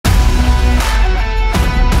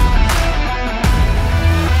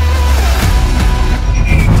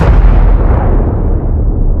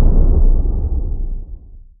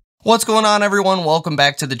What's going on, everyone? Welcome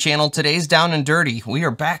back to the channel. Today's Down and Dirty. We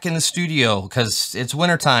are back in the studio because it's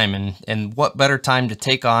wintertime, and what better time to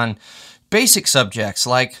take on basic subjects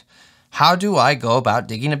like how do I go about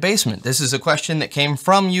digging a basement? This is a question that came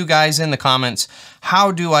from you guys in the comments.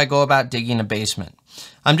 How do I go about digging a basement?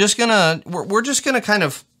 We're just gonna kind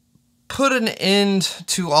of put an end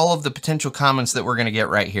to all of the potential comments that we're gonna get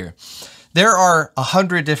right here. There are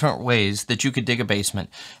 100 different ways that you could dig a basement.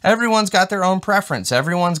 Everyone's got their own preference.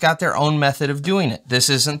 Everyone's got their own method of doing it. This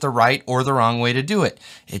isn't the right or the wrong way to do it.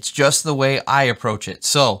 It's just the way I approach it.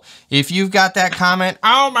 So if you've got that comment,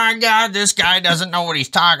 oh my God, this guy doesn't know what he's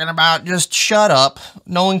talking about, just shut up.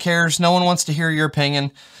 No one cares. No one wants to hear your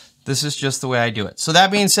opinion. This is just the way I do it. So that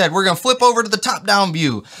being said, we're going to flip over to the top-down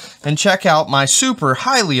view and check out my super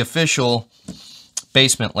highly official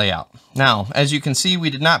basement layout. Now, as you can see, we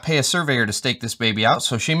did not pay a surveyor to stake this baby out,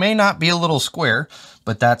 so she may not be a little square,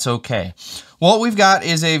 but that's okay. What we've got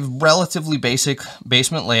is a relatively basic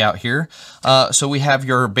basement layout here. So we have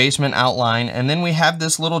your basement outline, and then we have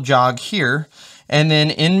this little jog here. And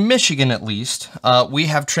then in Michigan, at least, we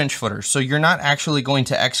have trench footers. So you're not actually going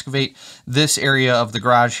to excavate this area of the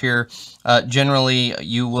garage here. Generally,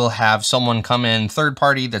 you will have someone come in third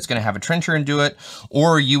party that's going to have a trencher and do it,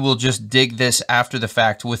 or you will just dig this after the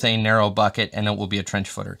fact with a narrow bucket and it will be a trench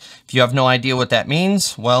footer. If you have no idea what that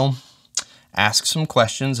means, well, ask some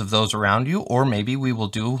questions of those around you, or maybe we will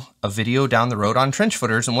do a video down the road on trench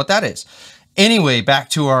footers and what that is. Anyway, back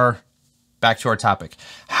to our topic.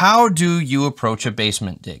 How do you approach a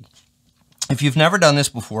basement dig? If you've never done this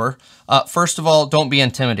before, first of all, don't be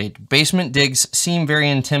intimidated. Basement digs seem very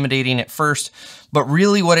intimidating at first, but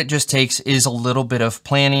really what it just takes is a little bit of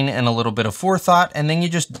planning and a little bit of forethought, and then you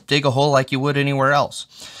just dig a hole like you would anywhere else.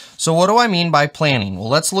 So what do I mean by planning? Well,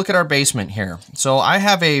 let's look at our basement here. So I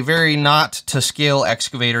have a very not to scale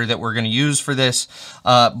excavator that we're going to use for this,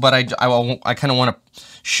 but I kind of want to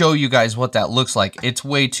show you guys what that looks like. It's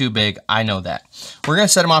way too big. I know that. We're going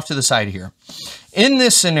to set them off to the side here. In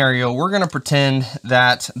this scenario, we're going to pretend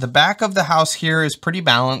that the back of the house here is pretty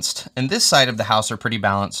balanced and this side of the house are pretty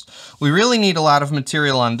balanced. We really need a lot of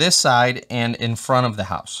material on this side and in front of the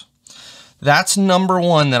house. That's number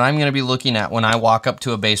one that I'm going to be looking at when I walk up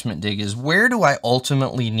to a basement dig is where do I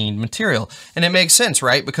ultimately need material? And it makes sense,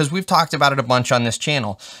 right? Because we've talked about it a bunch on this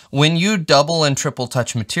channel. When you double and triple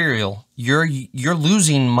touch material, you're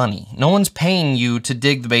losing money. No one's paying you to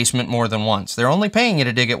dig the basement more than once. They're only paying you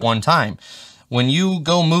to dig it one time. When you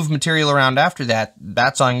go move material around after that,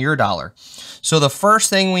 that's on your dollar. So the first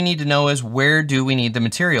thing we need to know is where do we need the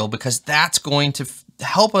material? Because that's going to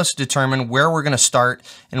help us determine where we're going to start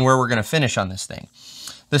and where we're going to finish on this thing.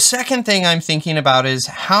 The second thing I'm thinking about is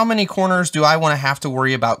how many corners do I want to have to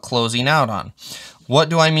worry about closing out on? What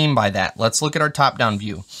do I mean by that? Let's look at our top-down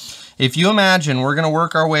view. If you imagine we're going to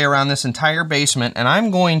work our way around this entire basement and I'm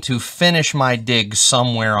going to finish my dig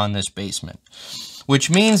somewhere on this basement, which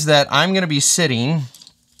means that I'm going to be sitting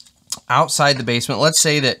outside the basement. Let's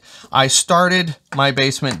say that I started my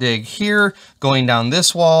basement dig here, going down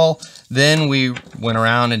this wall, then we went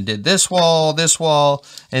around and did this wall,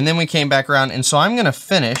 and then we came back around. And so I'm going to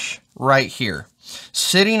finish right here,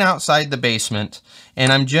 sitting outside the basement,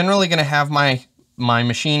 and I'm generally going to have my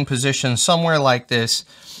machine positioned somewhere like this,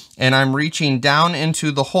 and I'm reaching down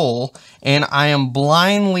into the hole, and I am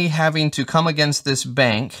blindly having to come against this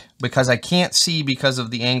bank because I can't see because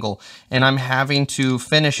of the angle, and I'm having to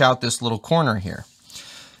finish out this little corner here.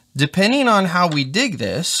 Depending on how we dig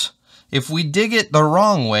this, if we dig it the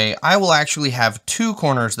wrong way, I will actually have two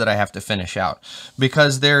corners that I have to finish out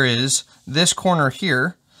because there is this corner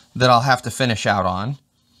here that I'll have to finish out on.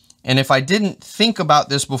 And if I didn't think about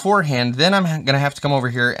this beforehand, then I'm going to have to come over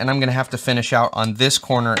here and I'm going to have to finish out on this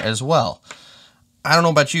corner as well. I don't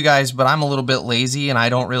know about you guys, but I'm a little bit lazy and I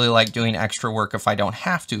don't really like doing extra work if I don't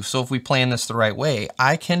have to. So if we plan this the right way,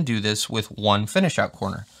 I can do this with one finish out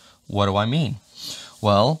corner. What do I mean?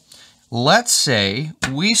 Well, let's say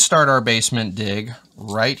we start our basement dig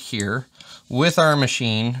right here with our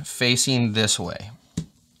machine facing this way.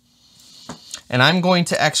 And I'm going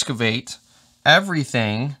to excavate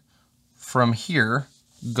everything from here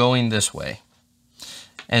going this way.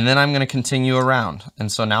 And then I'm going to continue around. And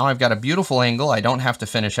so now I've got a beautiful angle. I don't have to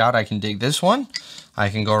finish out. I can dig this one. I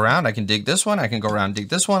can go around. I can dig this one. I can go around, dig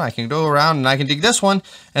this one. I can go around and I can dig this one.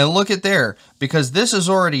 And look at there. Because this is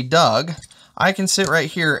already dug, I can sit right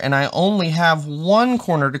here and I only have one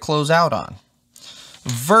corner to close out on.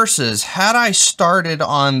 Versus had I started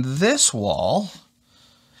on this wall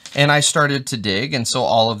and I started to dig, and so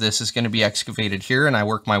all of this is going to be excavated here and I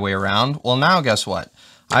work my way around. Well, now guess what?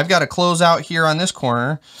 I've got to close out here on this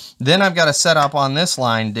corner. Then I've got to set up on this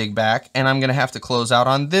line, dig back, and I'm going to have to close out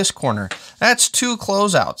on this corner. That's 2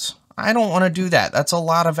 closeouts. I don't want to do that. That's a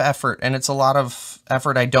lot of effort, and it's a lot of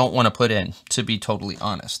effort I don't want to put in, to be totally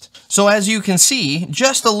honest. So as you can see,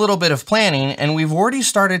 just a little bit of planning, and we've already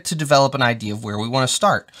started to develop an idea of where we want to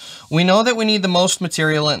start. We know that we need the most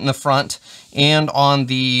material in the front and on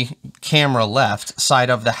the camera left side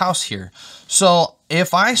of the house here. So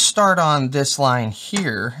if I start on this line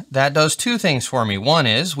here, that does 2 things for me. One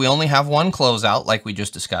is we only have 1 closeout like we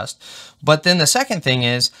just discussed. But then the second thing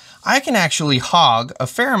is I can actually hog a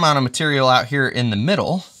fair amount of material out here in the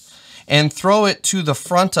middle and throw it to the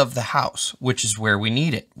front of the house, which is where we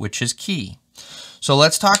need it, which is key. So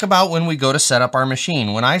let's talk about when we go to set up our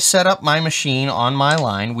machine. When I set up my machine on my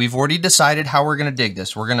line, we've already decided how we're going to dig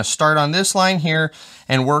this. We're going to start on this line here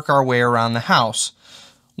and work our way around the house.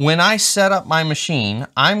 When I set up my machine,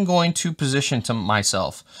 I'm going to position to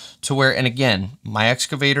myself to where, and again, my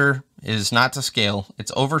excavator is not to scale,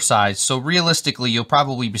 it's oversized. So realistically, you'll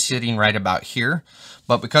probably be sitting right about here,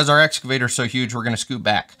 but because our excavator is so huge, we're going to scoot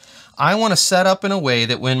back. I want to set up in a way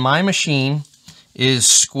that when my machine is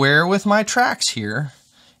square with my tracks here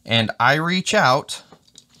and I reach out,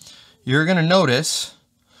 you're going to notice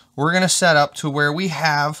we're going to set up to where we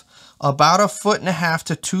have about 1.5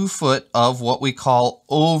 to 2 foot of what we call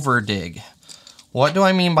over dig. What do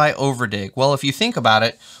I mean by over dig? Well, if you think about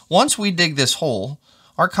it, once we dig this hole,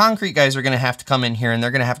 our concrete guys are going to have to come in here and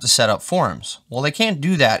they're going to have to set up forms. Well, they can't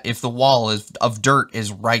do that if the wall of dirt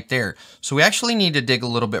is right there. So we actually need to dig a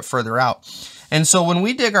little bit further out. And so when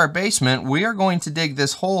we dig our basement, we are going to dig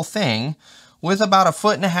this whole thing with about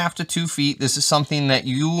 1.5 to 2 feet. This is something that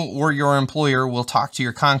you or your employer will talk to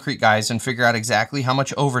your concrete guys and figure out exactly how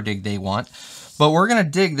much over dig they want. But we're going to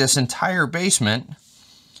dig this entire basement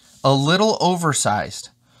a little oversized.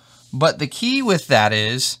 But the key with that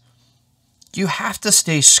is you have to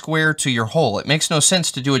stay square to your hole. It makes no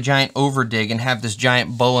sense to do a giant over dig and have this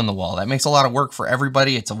giant bow in the wall. That makes a lot of work for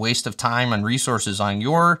everybody. It's a waste of time and resources on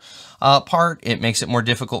your part. It makes it more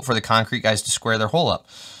difficult for the concrete guys to square their hole up.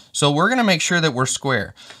 So we're going to make sure that we're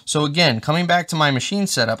square. So again, coming back to my machine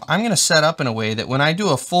setup, I'm going to set up in a way that when I do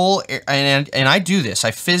a full, and I do this,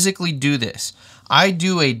 I physically do this. I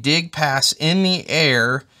do a dig pass in the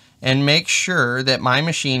air and make sure that my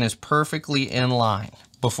machine is perfectly in line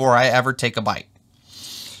before I ever take a bite.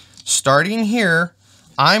 Starting here,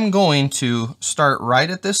 I'm going to start right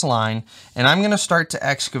at this line and I'm going to start to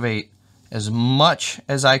excavate as much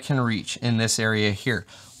as I can reach in this area here.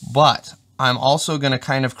 But I'm also going to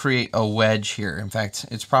kind of create a wedge here. In fact,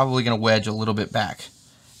 it's probably going to wedge a little bit back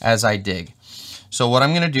as I dig. So what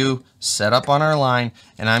I'm going to do, set up on our line,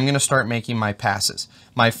 and I'm going to start making my passes.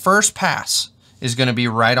 My first pass is going to be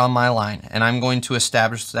right on my line, and I'm going to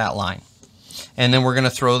establish that line. And then we're going to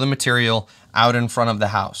throw the material out in front of the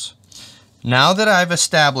house. Now that I've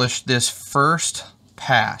established this first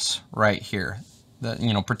pass right here,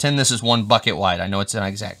 pretend this is 1 bucket wide. I know it's not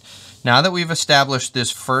exact. Now that we've established this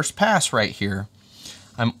first pass right here,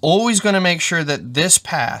 I'm always going to make sure that this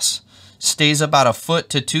pass stays about 1 foot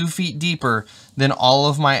to 2 feet deeper than all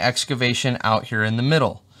of my excavation out here in the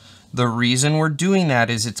middle. The reason we're doing that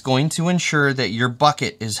is it's going to ensure that your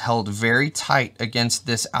bucket is held very tight against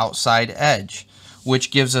this outside edge, which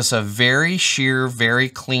gives us a very sheer, very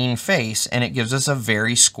clean face, and it gives us a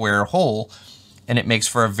very square hole, and it makes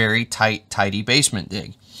for a very tight, tidy basement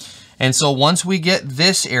dig. And so once we get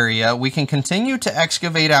this area, we can continue to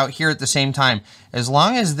excavate out here at the same time, as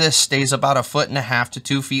long as this stays about 1.5 to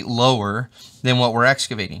 2 feet lower than what we're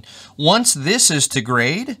excavating. Once this is to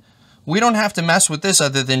grade, we don't have to mess with this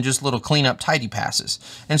other than just little cleanup tidy passes.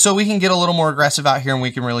 And so we can get a little more aggressive out here and we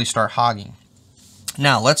can really start hogging.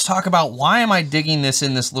 Now let's talk about why am I digging this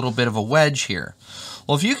in this little bit of a wedge here?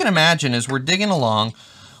 Well, if you can imagine, as we're digging along,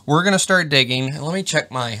 we're going to start digging. Let me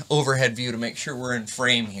check my overhead view to make sure we're in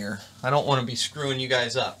frame here. I don't want to be screwing you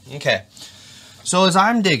guys up. Okay. So as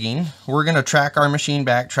I'm digging, we're going to track our machine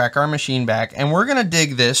back, and we're going to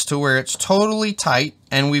dig this to where it's totally tight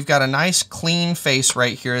and we've got a nice clean face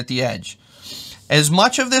right here at the edge. As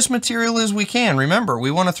much of this material as we can. Remember,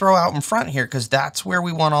 we want to throw out in front here because that's where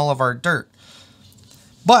we want all of our dirt.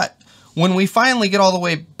 But when we finally get all the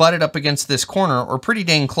way butted up against this corner, or pretty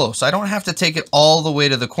dang close, I don't have to take it all the way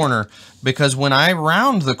to the corner, because when I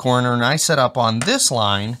round the corner and I set up on this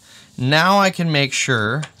line, now I can make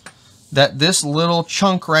sure that this little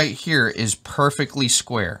chunk right here is perfectly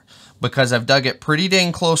square, because I've dug it pretty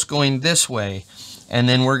dang close going this way. And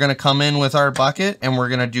then we're going to come in with our bucket and we're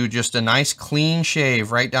going to do just a nice clean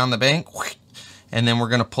shave right down the bank, and then we're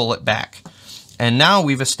going to pull it back. And now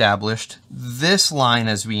we've established this line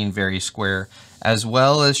as being very square, as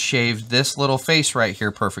well as shaved this little face right here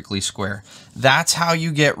perfectly square. That's how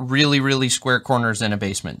you get really, really square corners in a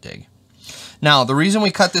basement dig. Now, the reason we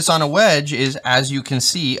cut this on a wedge is, as you can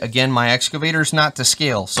see, again, my excavator's not to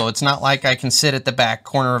scale, so it's not like I can sit at the back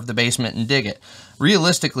corner of the basement and dig it.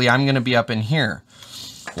 Realistically, I'm gonna be up in here.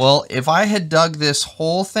 Well, if I had dug this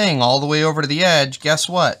whole thing all the way over to the edge, guess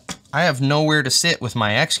what? I have nowhere to sit with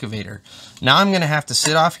my excavator. Now I'm gonna have to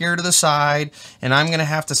sit off here to the side, and I'm gonna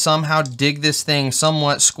have to somehow dig this thing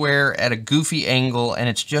somewhat square at a goofy angle, and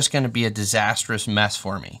it's just gonna be a disastrous mess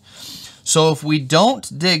for me. So if we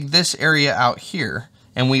don't dig this area out here,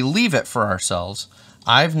 and we leave it for ourselves,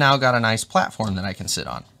 I've now got a nice platform that I can sit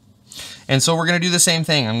on. And so we're gonna do the same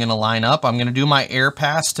thing. I'm gonna line up, I'm gonna do my air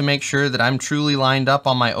pass to make sure that I'm truly lined up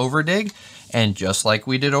on my overdig. And just like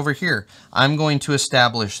we did over here, I'm going to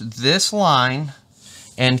establish this line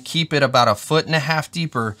and keep it about 1.5 feet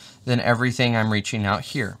deeper than everything I'm reaching out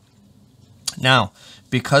here. Now,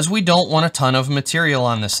 because we don't want a ton of material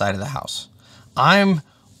on this side of the house, I've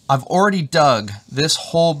already dug this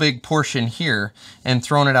whole big portion here and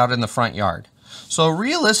thrown it out in the front yard. So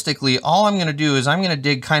realistically, all I'm gonna do is I'm gonna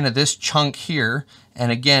dig kind of this chunk here.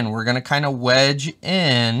 And again, we're gonna kind of wedge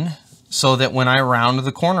in so that when I round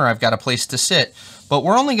the corner, I've got a place to sit. But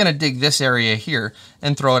we're only gonna dig this area here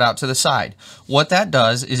and throw it out to the side. What that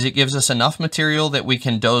does is it gives us enough material that we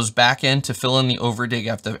can doze back in to fill in the overdig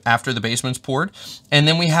after the basement's poured. And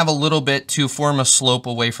then we have a little bit to form a slope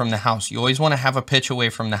away from the house. You always wanna have a pitch away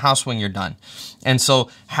from the house when you're done. And so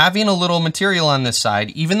having a little material on this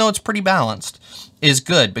side, even though it's pretty balanced, is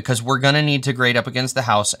good because we're gonna need to grade up against the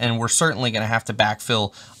house, and we're certainly gonna have to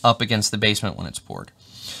backfill up against the basement when it's poured.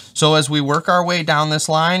 So as we work our way down this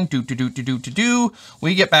line,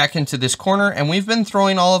 we get back into this corner, and we've been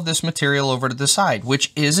throwing all of this material over to the side,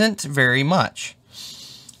 which isn't very much.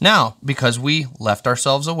 Now, because we left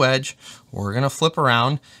ourselves a wedge, we're gonna flip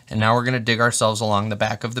around, and now we're gonna dig ourselves along the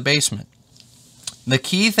back of the basement. The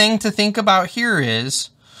key thing to think about here is,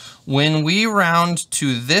 when we round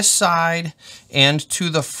to this side and to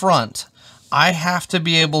the front, I have to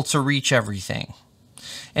be able to reach everything.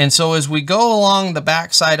 And so as we go along the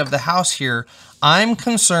back side of the house here, I'm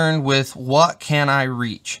concerned with what can I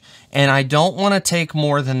reach? And I don't want to take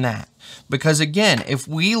more than that. Because again, if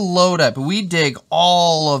we load up, we dig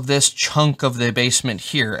all of this chunk of the basement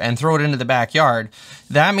here and throw it into the backyard,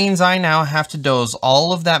 that means I now have to doze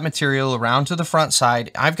all of that material around to the front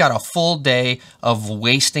side. I've got a full day of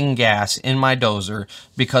wasting gas in my dozer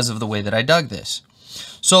because of the way that I dug this.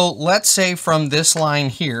 So let's say from this line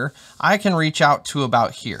here, I can reach out to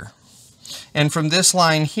about here. And from this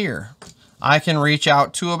line here, I can reach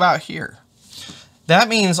out to about here. That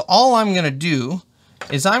means all I'm gonna do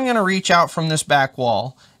is I'm gonna reach out from this back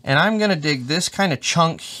wall, and I'm gonna dig this kind of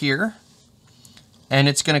chunk here, and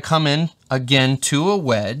it's gonna come in again to a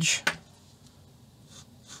wedge.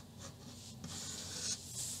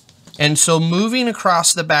 And so moving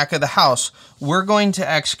across the back of the house, we're going to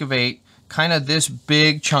excavate kind of this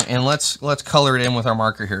big chunk, and let's color it in with our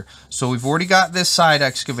marker here. So we've already got this side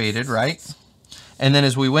excavated, right? And then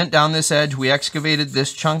as we went down this edge, we excavated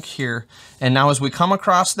this chunk here. And now as we come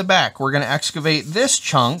across the back, we're gonna excavate this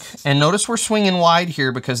chunk. And notice we're swinging wide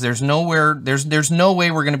here because there's no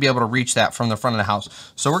way we're gonna be able to reach that from the front of the house.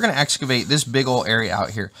 So we're gonna excavate this big old area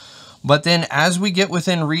out here. But then as we get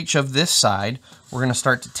within reach of this side, we're gonna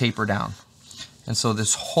start to taper down. And so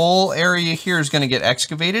this whole area here is gonna get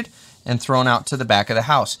excavated and thrown out to the back of the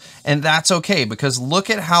house. And that's okay, because look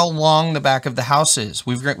at how long the back of the house is.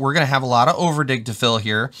 We're gonna have a lot of overdig to fill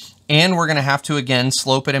here, and we're gonna have to, again,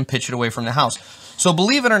 slope it and pitch it away from the house. So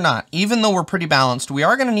believe it or not, even though we're pretty balanced, we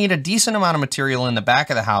are gonna need a decent amount of material in the back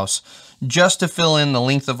of the house just to fill in the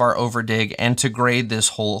length of our overdig and to grade this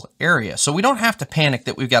whole area. So we don't have to panic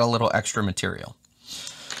that we've got a little extra material.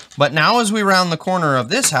 But now as we round the corner of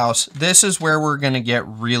this house, this is where we're gonna get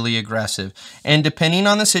really aggressive. And depending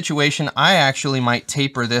on the situation, I actually might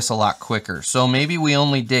taper this a lot quicker. So maybe we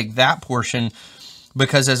only dig that portion,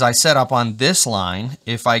 because as I set up on this line,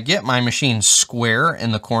 if I get my machine square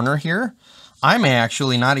in the corner here, I may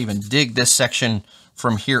actually not even dig this section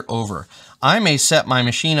from here over. I may set my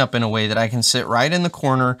machine up in a way that I can sit right in the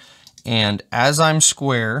corner, and as I'm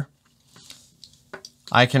square,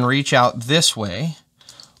 I can reach out this way.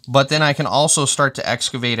 But then I can also start to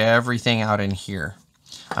excavate everything out in here.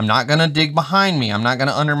 I'm not gonna dig behind me. I'm not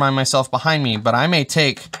gonna undermine myself behind me, but I may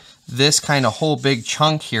take this kind of whole big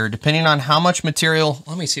chunk here, depending on how much material.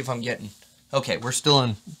 Let me see if I'm getting, okay, we're still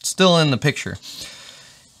in the picture.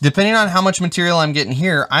 Depending on how much material I'm getting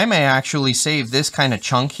here, I may actually save this kind of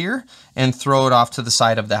chunk here and throw it off to the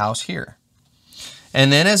side of the house here.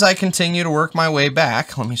 And then as I continue to work my way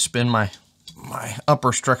back, let me spin my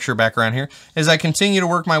upper structure back around here. As I continue to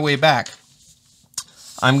work my way back,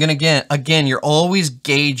 I'm going to again, you're always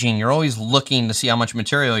gauging, you're always looking to see how much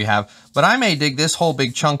material you have, but I may dig this whole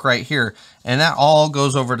big chunk right here, and that all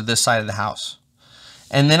goes over to this side of the house.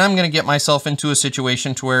 And then I'm going to get myself into a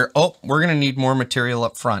situation to where, oh, we're going to need more material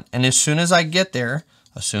up front. And as soon as I get there,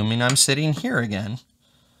 assuming I'm sitting here again,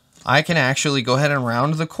 I can actually go ahead and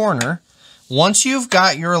round the corner. Once you've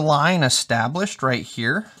got your line established right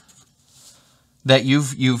here, that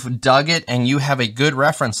you've dug it and you have a good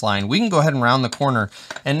reference line, we can go ahead and round the corner.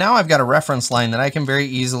 And now I've got a reference line that I can very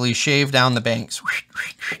easily shave down the banks.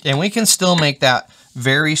 And we can still make that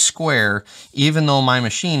very square, even though my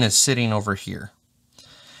machine is sitting over here.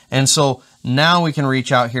 And so now we can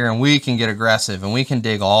reach out here and we can get aggressive and we can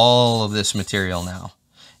dig all of this material now.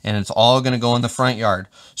 And it's all going to go in the front yard.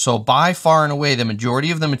 So by far and away, the majority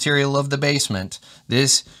of the material of the basement,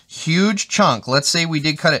 this huge chunk, let's say we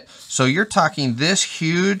did cut it. So you're talking this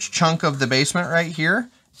huge chunk of the basement right here,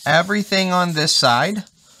 everything on this side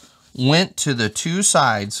went to the two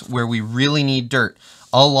sides where we really need dirt,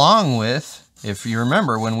 along with, if you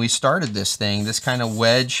remember when we started this thing, this kind of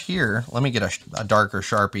wedge here. Let me get a darker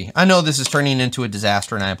Sharpie. I know this is turning into a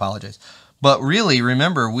disaster and I apologize. But really,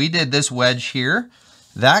 remember, we did this wedge here.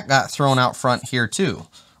 That got thrown out front here too,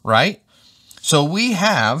 right? So we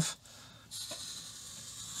have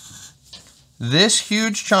this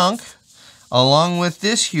huge chunk along with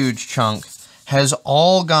this huge chunk has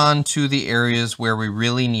all gone to the areas where we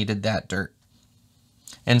really needed that dirt.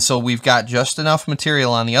 And so we've got just enough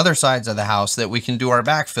material on the other sides of the house that we can do our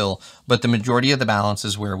backfill, but the majority of the balance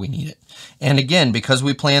is where we need it. And again, because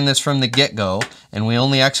we planned this from the get-go and we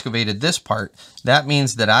only excavated this part, that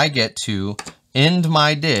means that I get to end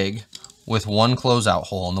my dig with one closeout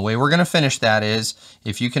hole. And the way we're going to finish that is,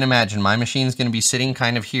 if you can imagine, my machine's going to be sitting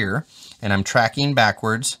kind of here and I'm tracking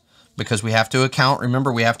backwards because we have to account,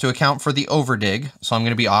 remember, we have to account for the overdig. So I'm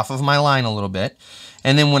going to be off of my line a little bit.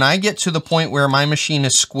 And then when I get to the point where my machine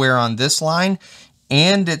is square on this line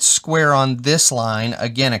and it's square on this line,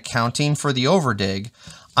 again, accounting for the overdig,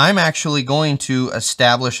 I'm actually going to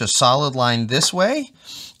establish a solid line this way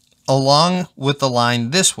along with the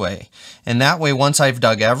line this way. And that way, once I've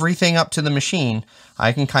dug everything up to the machine,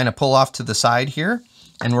 I can kind of pull off to the side here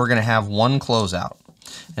and we're going to have one closeout.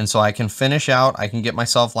 And so I can finish out, I can get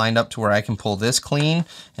myself lined up to where I can pull this clean,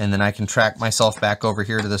 and then I can track myself back over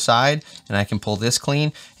here to the side and I can pull this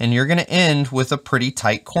clean, and you're going to end with a pretty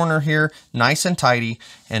tight corner here, nice and tidy,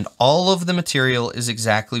 and all of the material is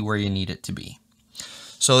exactly where you need it to be.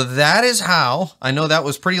 So that is how, I know that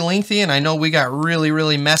was pretty lengthy and I know we got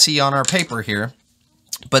really messy on our paper here,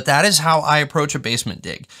 but that is how I approach a basement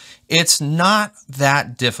dig. It's not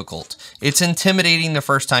that difficult. It's intimidating the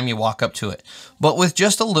first time you walk up to it, but with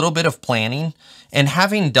just a little bit of planning and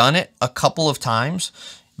having done it a couple of times,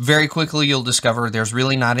 very quickly you'll discover there's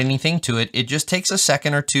really not anything to it. It just takes a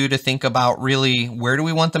second or two to think about really where do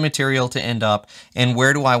we want the material to end up and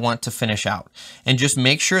where do I want to finish out. And just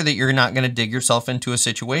make sure that you're not going to dig yourself into a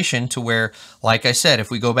situation to where, like I said, if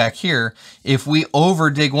we go back here, if we over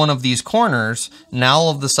dig one of these corners, now all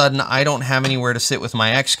of a sudden I don't have anywhere to sit with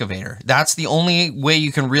my excavator. That's the only way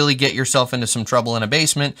you can really get yourself into some trouble in a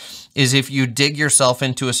basement, is if you dig yourself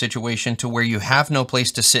into a situation to where you have no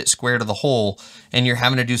place to sit square to the hole and you're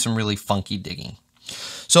having to do some really funky digging.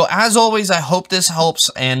 So as always, I hope this helps,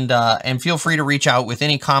 and feel free to reach out with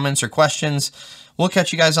any comments or questions. We'll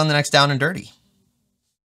catch you guys on the next Down and Dirty.